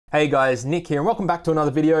Hey guys, Nick here and welcome back to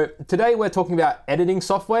another video. Today we're talking about editing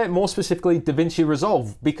software, more specifically Davinci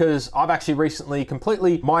Resolve, because I've actually recently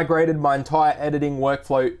completely migrated my entire editing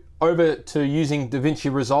workflow over to using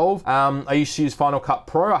Davinci Resolve. I used to use Final Cut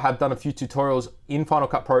Pro. I have done a few tutorials in Final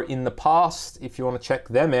Cut Pro in the past, if you want to check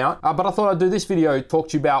them out. But I thought I'd do this video, talk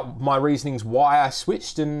to you about my reasonings why I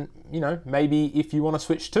switched and, you know, maybe if you want to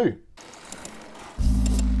switch too.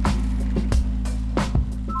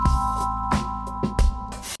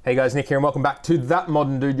 Hey guys, Nick here and welcome back to That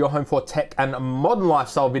Modern Dude, your home for tech and modern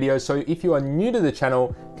lifestyle videos. So if you are new to the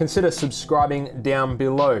channel, consider subscribing down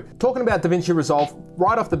below. Talking about Davinci Resolve,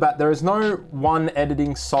 right off the bat, there is no one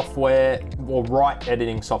editing software or right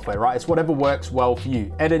editing software, right? It's whatever works well for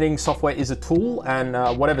you. Editing software is a tool,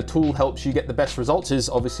 and whatever tool helps you get the best results is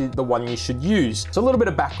obviously the one you should use. So a little bit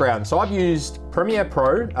of background. So I've used Premiere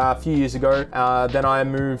Pro a few years ago. Then I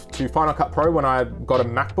moved to Final Cut Pro when I got a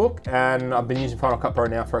MacBook, and I've been using Final Cut Pro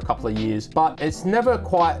now for a couple of years, but it's never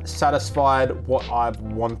quite satisfied what I've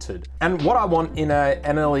wanted. And what I want in an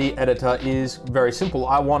NLE editor is very simple.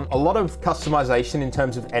 I want a lot of customization in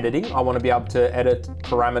terms of editing. I want to be able to edit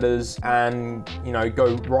parameters and, you know,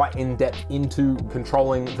 go right in depth into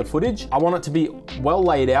controlling the footage. I want it to be well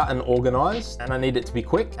laid out and organized, and I need it to be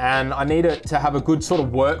quick, and I need it to have a good sort of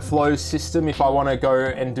workflow system if I want to go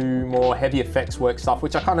and do more heavy effects work stuff,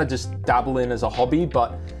 which I kind of just dabble in as a hobby,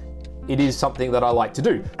 but it is something that I like to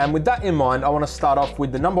do. And with that in mind, I want to start off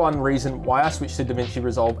with the number one reason why I switched to Davinci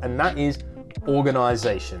Resolve, and that is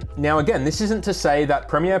organization. Now again, this isn't to say that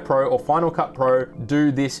Premiere Pro or Final Cut Pro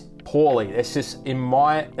do this poorly. It's just, in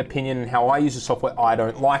my opinion and how I use the software, I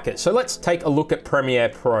don't like it. So let's take a look at Premiere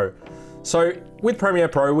Pro. So with Premiere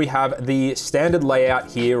Pro, we have the standard layout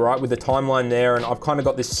here, right, with the timeline there, and I've kind of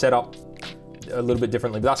got this set up a little bit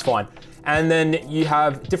differently, but that's fine. And then you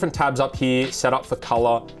have different tabs up here set up for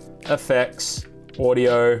color, effects,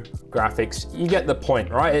 audio, graphics. You get the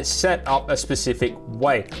point, right? It's set up a specific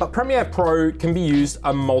way. But Premiere Pro can be used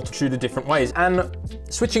a multitude of different ways. And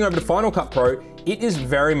switching over to Final Cut Pro, it is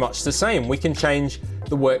very much the same. We can change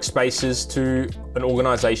the workspaces to an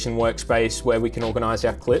organization workspace where we can organize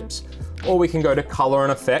our clips, or we can go to color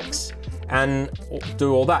and effects and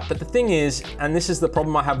do all that. But the thing is, and this is the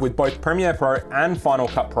problem I have with both Premiere Pro and Final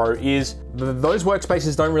Cut Pro, is those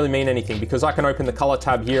workspaces don't really mean anything, because I can open the color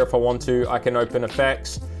tab here if I want to, I can open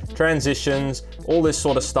effects, transitions, all this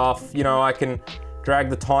sort of stuff. You know, I can drag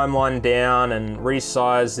the timeline down and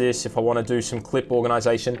resize this if I want to do some clip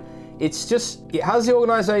organization. It's just, it has the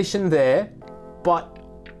organization there, but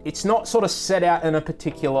it's not sort of set out in a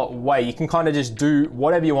particular way. You can kind of just do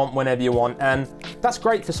whatever you want, whenever you want, and that's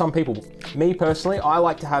great for some people. Me personally, I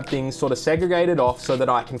like to have things sort of segregated off so that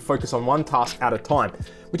I can focus on one task at a time,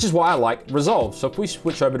 which is why I like Resolve. So if we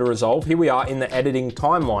switch over to Resolve, here we are in the editing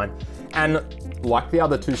timeline. And like the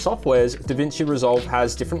other two softwares, Davinci Resolve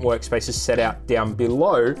has different workspaces set out down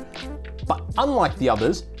below, but unlike the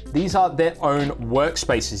others, these are their own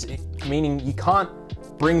workspaces, meaning you can't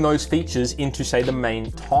bring those features into, say, the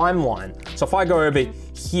main timeline. So if I go over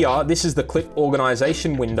here, this is the clip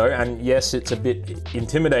organization window, and yes, it's a bit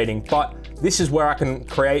intimidating, but this is where I can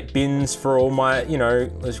create bins for all my, you know,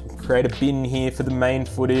 let's create a bin here for the main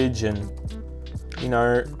footage, and, you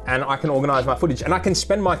know, and I can organize my footage, and I can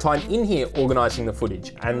spend my time in here organizing the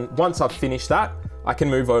footage. And once I've finished that, I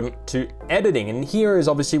can move on to editing. And here is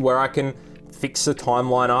obviously where I can fix the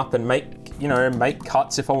timeline up and make, you know, make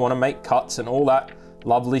cuts if I want to make cuts and all that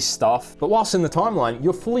lovely stuff. But whilst in the timeline,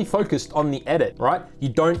 you're fully focused on the edit, right?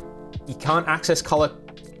 You can't access color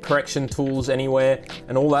correction tools anywhere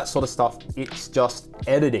and all that sort of stuff. It's just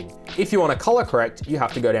editing. If you want to color correct, you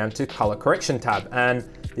have to go down to color correction tab, and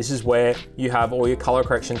this is where you have all your color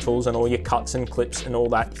correction tools and all your cuts and clips and all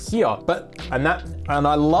that here. And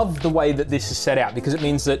I love the way that this is set out, because it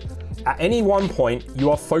means that at any one point, you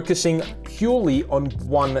are focusing purely on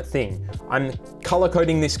one thing. I'm color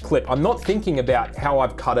coding this clip. I'm not thinking about how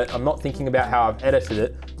I've cut it. I'm not thinking about how I've edited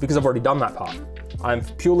it, because I've already done that part. I'm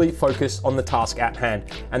purely focused on the task at hand.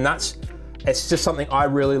 And it's just something I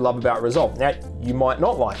really love about Resolve. Now, you might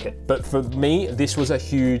not like it, but for me, this was a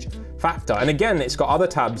huge factor. And again, it's got other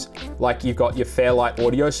tabs, like you've got your Fairlight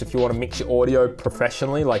audio. So if you want to mix your audio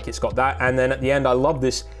professionally, like it's got that. And then at the end, I love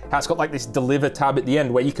this, how it's got like this deliver tab at the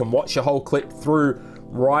end where you can watch your whole clip through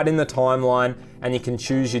right in the timeline, and you can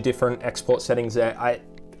choose your different export settings there. I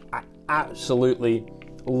absolutely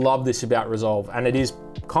love this about Resolve, and it is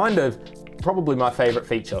kind of probably my favorite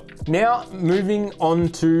feature. Now, moving on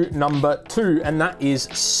to number two, and that is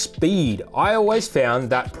speed. I always found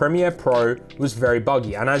that Premiere Pro was very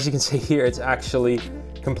buggy, and as you can see here, it's actually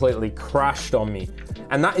completely crashed on me.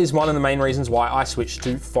 And that is one of the main reasons why I switched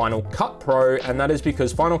to Final Cut Pro, and that is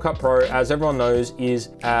because Final Cut Pro, as everyone knows, is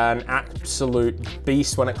an absolute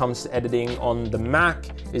beast when it comes to editing on the Mac.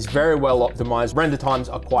 It's very well optimized. Render times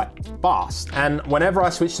are quite fast. And whenever I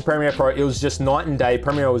switched to Premiere Pro, it was just night and day.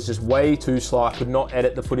 Premiere was just way too slow. I could not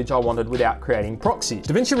edit the footage I wanted without creating proxies.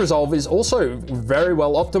 Davinci Resolve is also very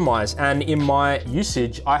well optimized, and in my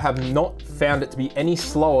usage, I have not found it to be any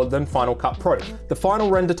slower than Final Cut Pro. The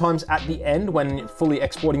final render times at the end when fully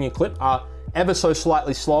exporting your clip are ever so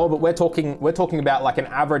slightly slower, but we're talking about like an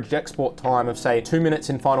average export time of say 2 minutes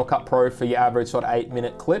in Final Cut Pro for your average sort of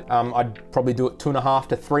 8-minute clip. I'd probably do it 2.5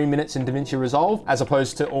 to 3 minutes in Davinci Resolve, as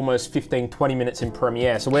opposed to almost 15-20 minutes in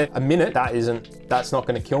Premiere. So we're a minute, that's not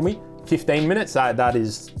going to kill me. 15 minutes, that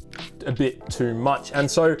is a bit too much. And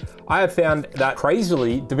so I have found that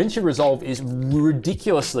crazily, Davinci Resolve is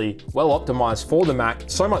ridiculously well optimized for the Mac,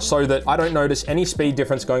 so much so that I don't notice any speed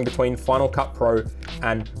difference going between Final Cut Pro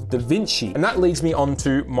and Davinci. And that leads me on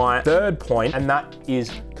to my third point, and that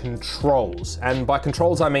is controls. And by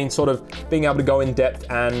controls, I mean sort of being able to go in depth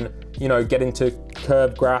and, you know, get into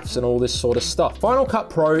curved graphs and all this sort of stuff. Final Cut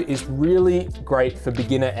Pro is really great for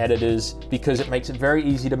beginner editors because it makes it very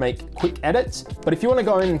easy to make quick edits. But if you want to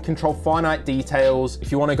go in and control finite details,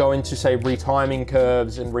 if you want to go into say retiming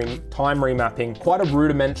curves and time remapping, quite a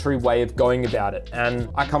rudimentary way of going about it. And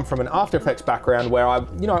I come from an After Effects background where I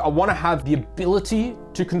want to have the ability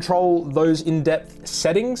to control those in-depth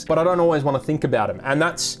settings, but I don't always want to think about them. And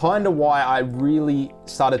that's kind of why I really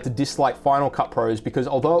started to dislike Final Cut Pros, because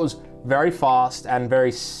although it was very fast and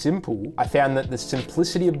very simple, I found that the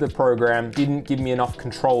simplicity of the program didn't give me enough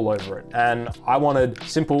control over it. And I wanted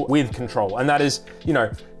simple with control. And that is, you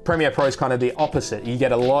know, Premiere Pro is kind of the opposite. You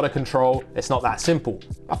get a lot of control, it's not that simple.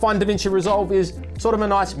 I find Davinci Resolve is sort of a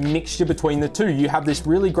nice mixture between the two. You have this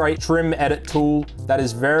really great trim edit tool that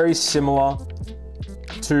is very similar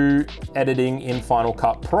to editing in Final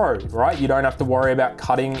Cut Pro, right? You don't have to worry about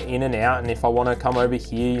cutting in and out. And if I want to come over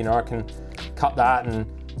here, you know, I can cut that and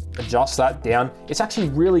adjust that down. It's actually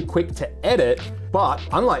really quick to edit, but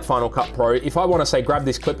unlike Final Cut Pro, if I want to say grab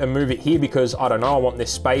this clip and move it here because I don't know, I want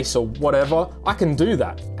this space or whatever, I can do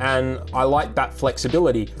that. And I like that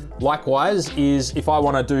flexibility. Likewise is if I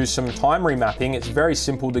want to do some time remapping, it's very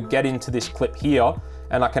simple to get into this clip here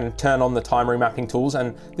and I can turn on the time remapping tools.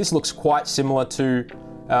 And this looks quite similar to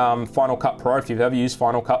Final Cut Pro, if you've ever used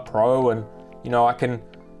Final Cut Pro, and you know, I can,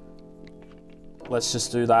 let's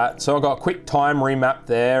just do that. So I've got a quick time remap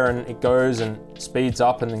there and it goes and speeds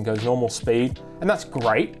up and then goes normal speed. And that's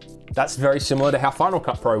great. That's very similar to how Final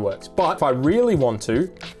Cut Pro works. But if I really want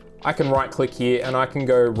to, I can right click here and I can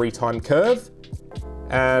go retime curve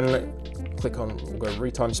and click on, we'll go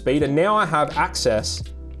retime speed. And now I have access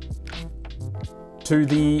to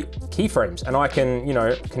the keyframes and I can, you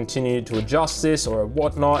know, continue to adjust this or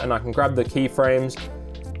whatnot, and I can grab the keyframes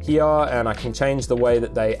here and I can change the way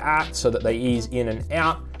that they act so that they ease in and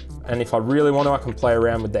out. And if I really want to, I can play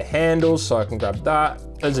around with the handles, so I can grab that.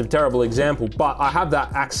 That's a terrible example, but I have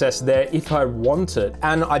that access there if I want it.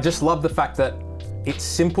 And I just love the fact that it's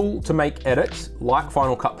simple to make edits like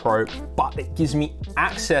Final Cut Pro, but it gives me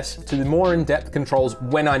access to the more in-depth controls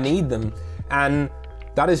when I need them. And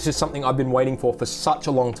that is just something I've been waiting for such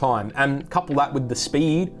a long time. And couple that with the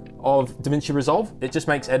speed of Davinci Resolve, it just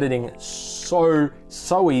makes editing so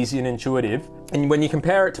easy and intuitive. And when you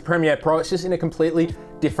compare it to Premiere Pro, it's just in a completely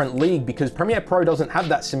different league because Premiere Pro doesn't have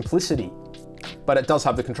that simplicity, but it does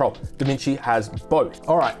have the control. Davinci has both.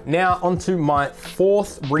 All right, now onto my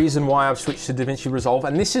fourth reason why I've switched to Davinci Resolve,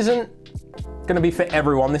 and this isn't gonna be for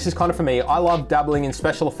everyone. This is kind of for me. I love dabbling in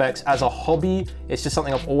special effects as a hobby. It's just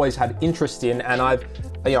something I've always had interest in, and I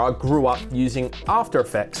grew up using After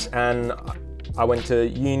Effects, and I went to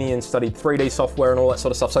uni and studied 3D software and all that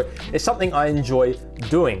sort of stuff. So it's something I enjoy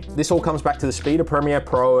doing. This all comes back to the speed of Premiere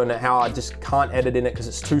Pro and how I just can't edit in it because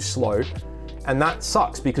it's too slow. And that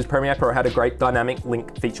sucks because Premiere Pro had a great dynamic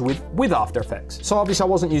link feature with After Effects. So obviously I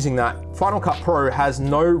wasn't using that. Final Cut Pro has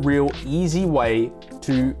no real easy way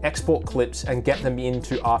to export clips and get them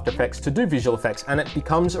into After Effects to do visual effects, and it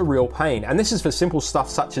becomes a real pain. And this is for simple stuff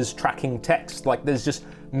such as tracking text. Like there's just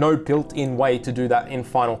no built-in way to do that in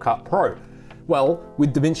Final Cut Pro. Well,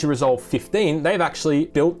 with Davinci Resolve 15, they've actually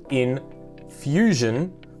built in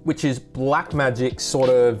Fusion, which is Blackmagic's sort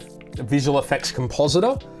of visual effects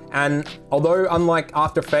compositor. And although unlike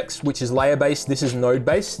After Effects, which is layer-based, this is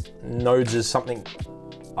node-based. Nodes is something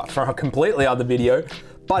from a completely other video,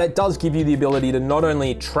 but it does give you the ability to not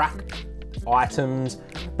only track items,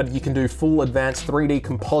 but you can do full advanced 3D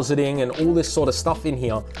compositing and all this sort of stuff in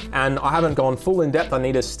here. And I haven't gone full in depth. I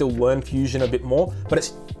need to still learn Fusion a bit more, but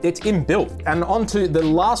it's inbuilt. And on to the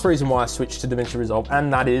last reason why I switched to Davinci Resolve,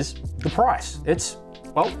 and that is the price. It's,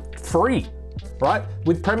 well, free. Right?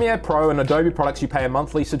 With Premiere Pro and Adobe products, you pay a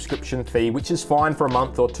monthly subscription fee, which is fine for a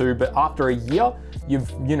month or two, but after a year,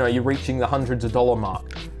 you're reaching the hundreds of dollar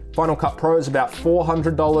mark. Final Cut Pro is about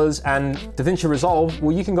 $400, and Davinci Resolve,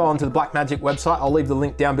 well, you can go onto the Blackmagic website. I'll leave the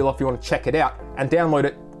link down below if you want to check it out and download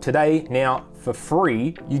it today, now, for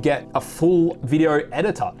free. You get a full video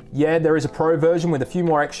editor. Yeah, there is a pro version with a few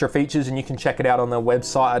more extra features, and you can check it out on their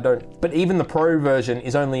website. But even the pro version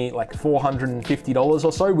is only like $450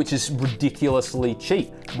 or so, which is ridiculously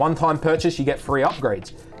cheap. One-time purchase, you get free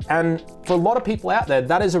upgrades. And for a lot of people out there,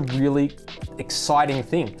 that is a really exciting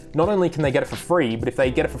thing. Not only can they get it for free, but if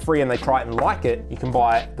they get it for free and they try it and like it, you can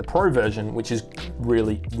buy the pro version, which is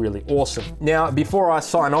really, really awesome. Now, before I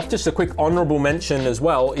sign off, just a quick honorable mention as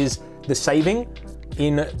well is the saving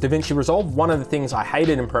in Davinci Resolve. One of the things I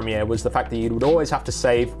hated in Premiere was the fact that you would always have to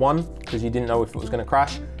save, one, because you didn't know if it was going to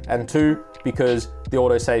crash, and two, because the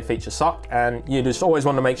autosave feature sucked, and you just always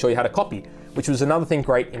wanted to make sure you had a copy, which was another thing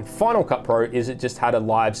great in Final Cut Pro, is it just had a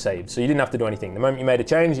live save, so you didn't have to do anything. The moment you made a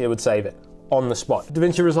change, it would save it on the spot.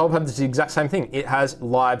 Davinci Resolve has the exact same thing. It has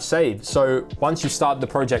live save. So once you've started the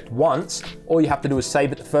project once, all you have to do is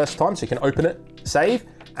save it the first time, so you can open it, save,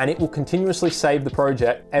 and it will continuously save the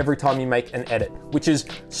project every time you make an edit, which is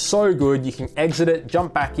so good. You can exit it,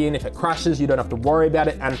 jump back in. If it crashes, you don't have to worry about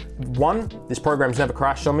it. And one, this program's never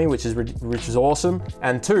crashed on me, which is awesome.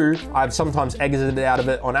 And two, I've sometimes exited out of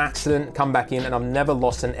it on accident, come back in, and I've never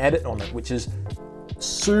lost an edit on it, which is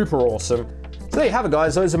super awesome. So there you have it,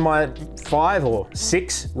 guys. Those are my 5 or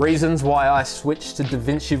 6 reasons why I switched to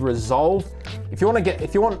Davinci Resolve. If you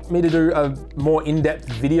want me to do a more in-depth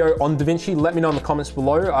video on Davinci, let me know in the comments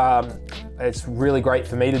below. It's really great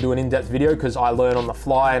for me to do an in-depth video because I learn on the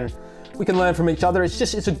fly and we can learn from each other.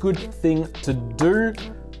 It's a good thing to do.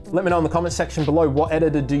 Let me know in the comment section below, what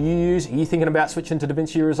editor do you use? Are you thinking about switching to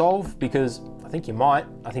Davinci Resolve? Because I think you might.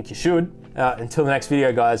 I think you should. Until the next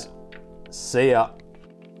video, guys. See ya.